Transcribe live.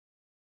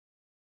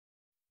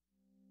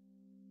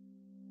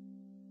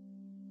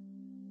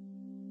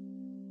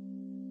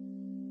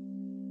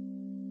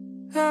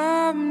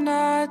I'm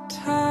not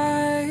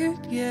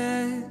tired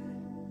yet.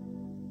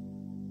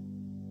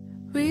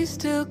 We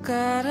still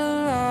got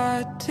a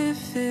lot to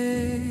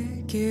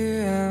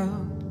figure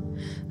out.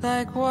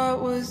 Like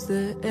what was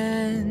the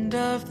end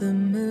of the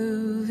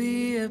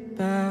movie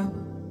about?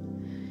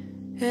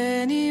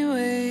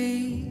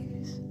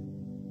 Anyways,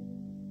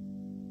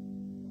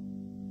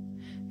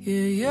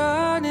 you're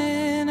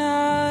yawning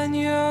on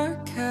your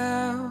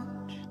couch.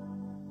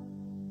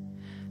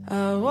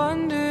 I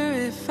wonder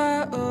if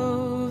I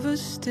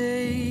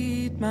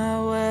overstayed my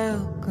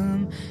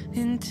welcome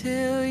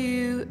until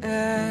you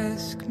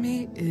ask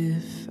me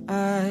if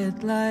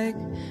I'd like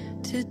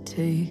to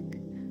take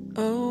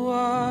a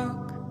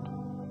walk.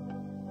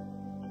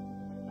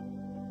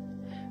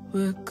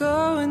 We're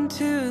going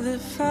to the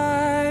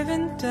Five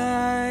and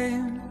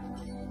Dime,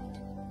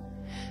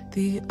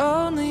 the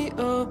only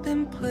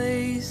open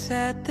place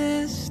at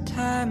this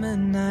time of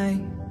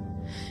night.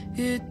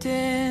 You're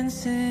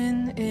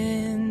dancing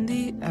in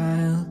the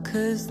aisle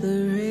 'cause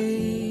the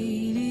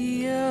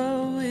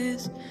radio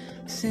is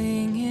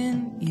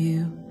singing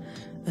you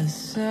a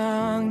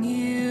song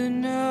you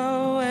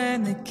know,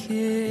 and the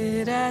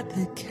kid at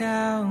the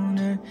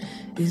counter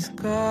is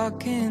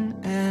gawking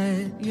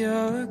at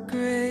your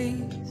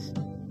grace.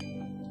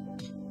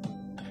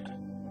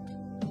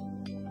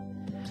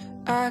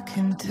 I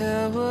can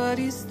tell what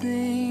he's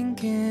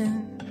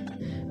thinking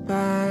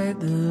by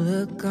the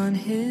look on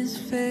his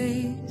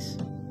face.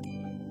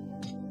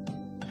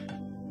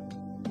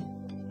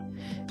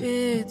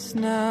 It's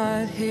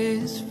not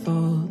his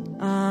fault,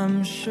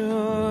 I'm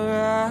sure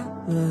I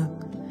look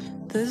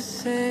the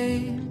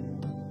same.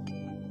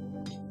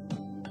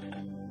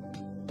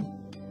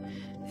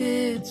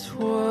 It's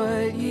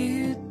what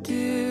you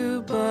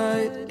do,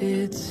 but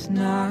it's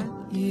not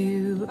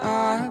you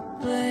I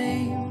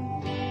blame.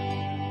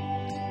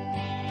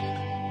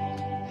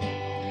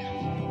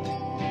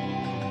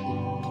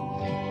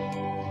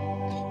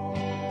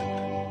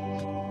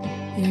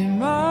 Your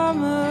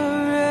mama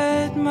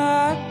read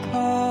my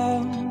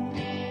palm.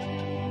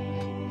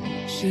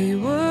 She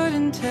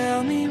wouldn't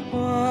tell me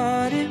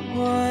what it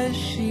was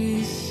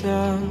she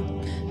saw,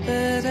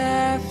 but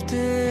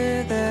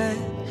after that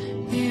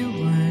you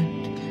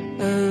weren't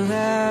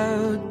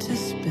allowed to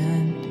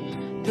spend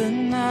the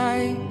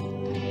night.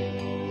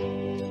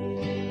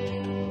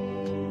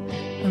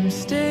 I'm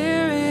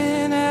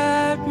staring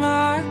at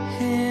my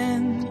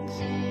hands,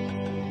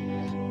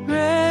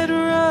 red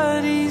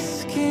ruddy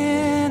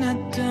skin. I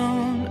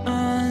don't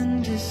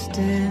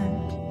understand.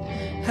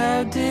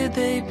 How did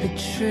they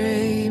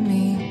betray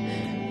me?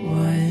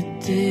 What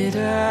did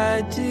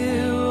I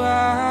do?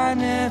 I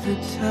never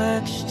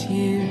touched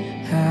you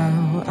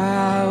how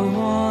I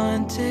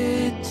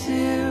wanted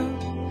to.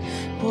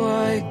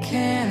 What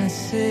can I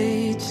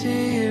say to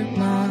your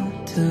mom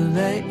to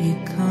let you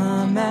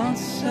come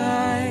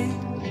outside?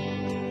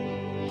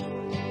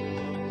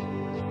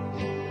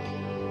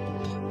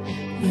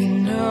 You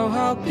know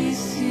I'll be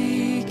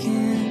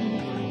seeking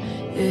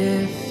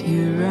if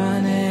you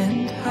run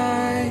and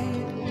hide.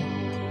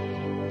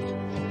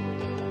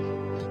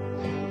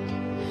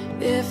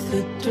 If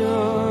the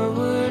door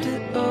were to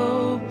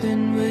open,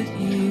 would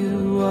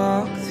you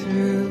walk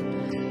through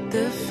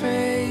the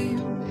frame?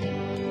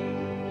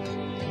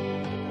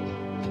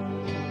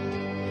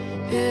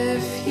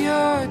 If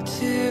you're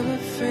too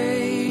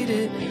afraid,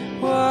 it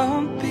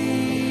won't be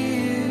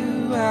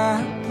you I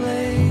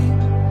blame.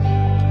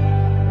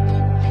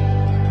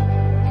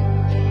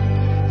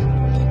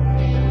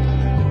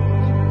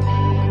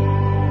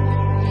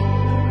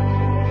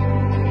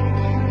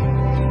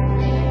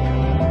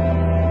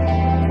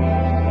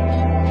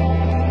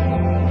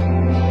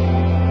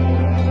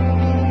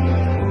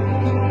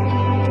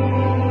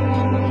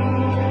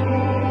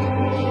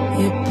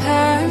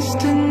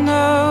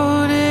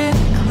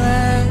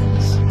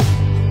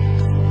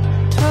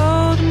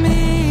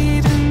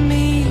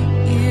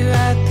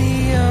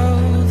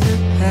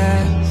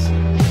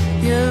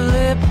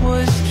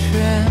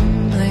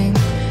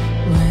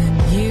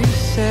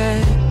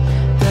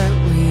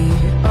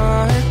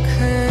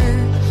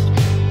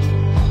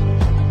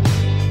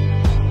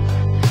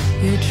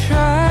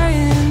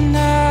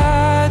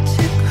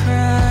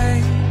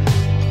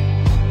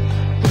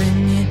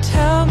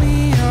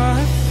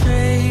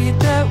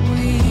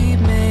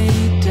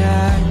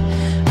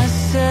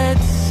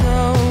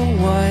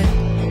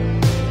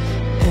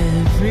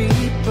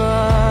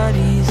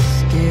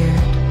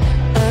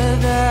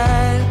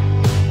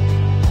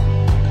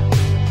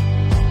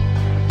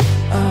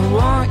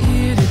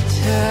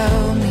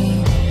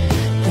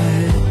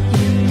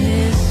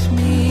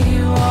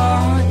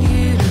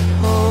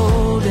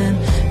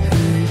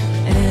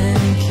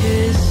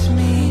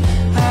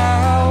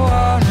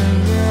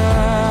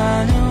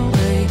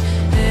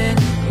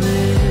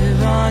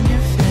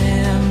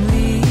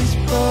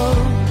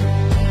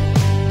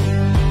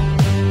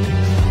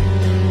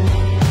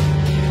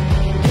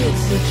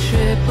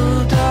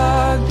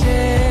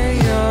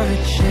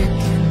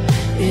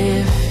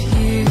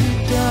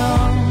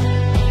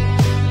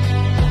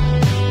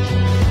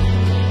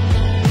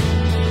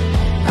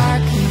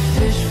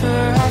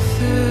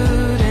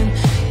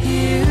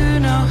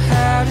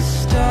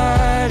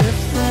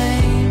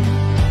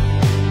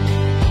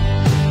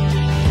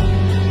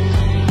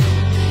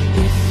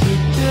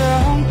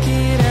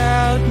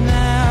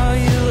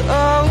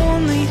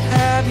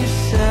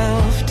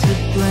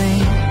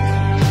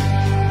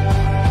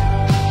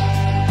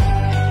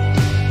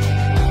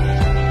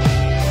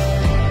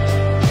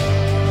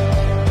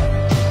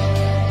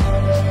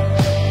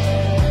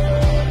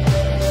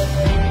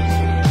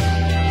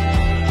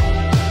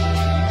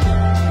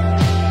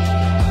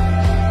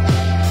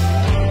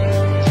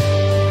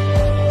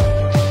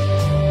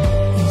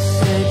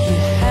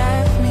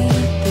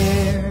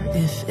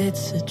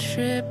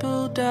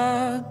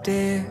 dog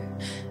dare,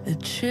 a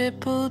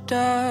triple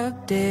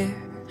dog dare,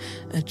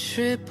 a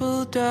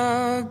triple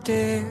dog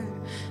dare,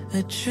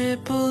 a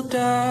triple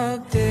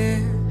dog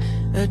dare,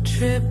 a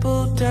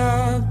triple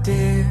dog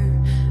dare,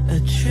 a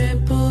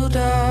triple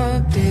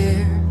dog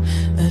dare,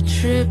 a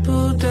triple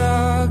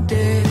dog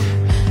dare,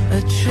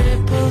 a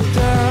triple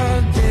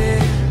dog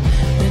dare,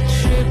 a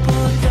triple dog dare, a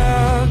triple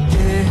dog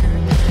dare,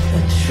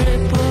 a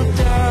triple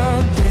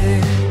dog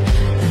dare,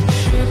 a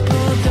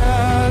triple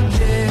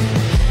dog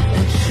dare,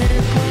 a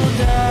triple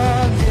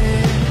dog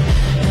dare,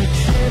 a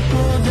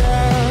triple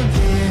dog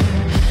dare,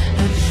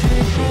 a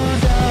triple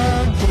dog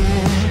dare,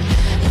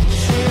 a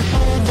triple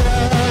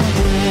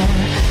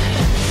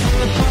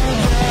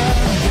dog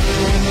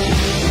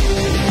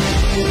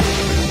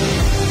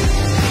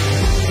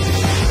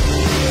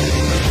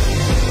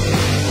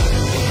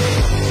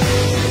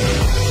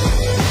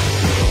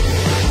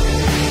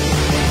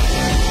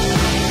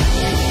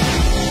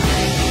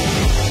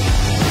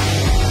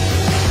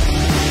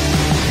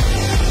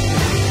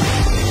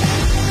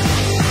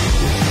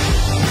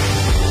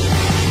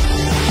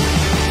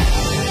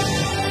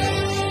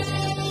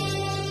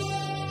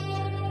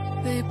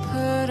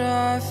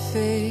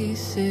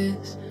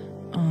faces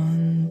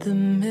on the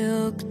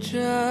milk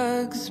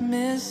jugs,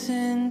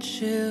 missing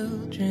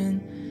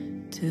children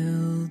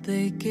till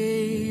they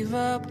gave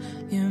up.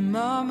 Your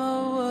mama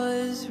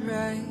was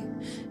right,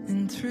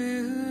 and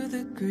through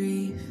the grief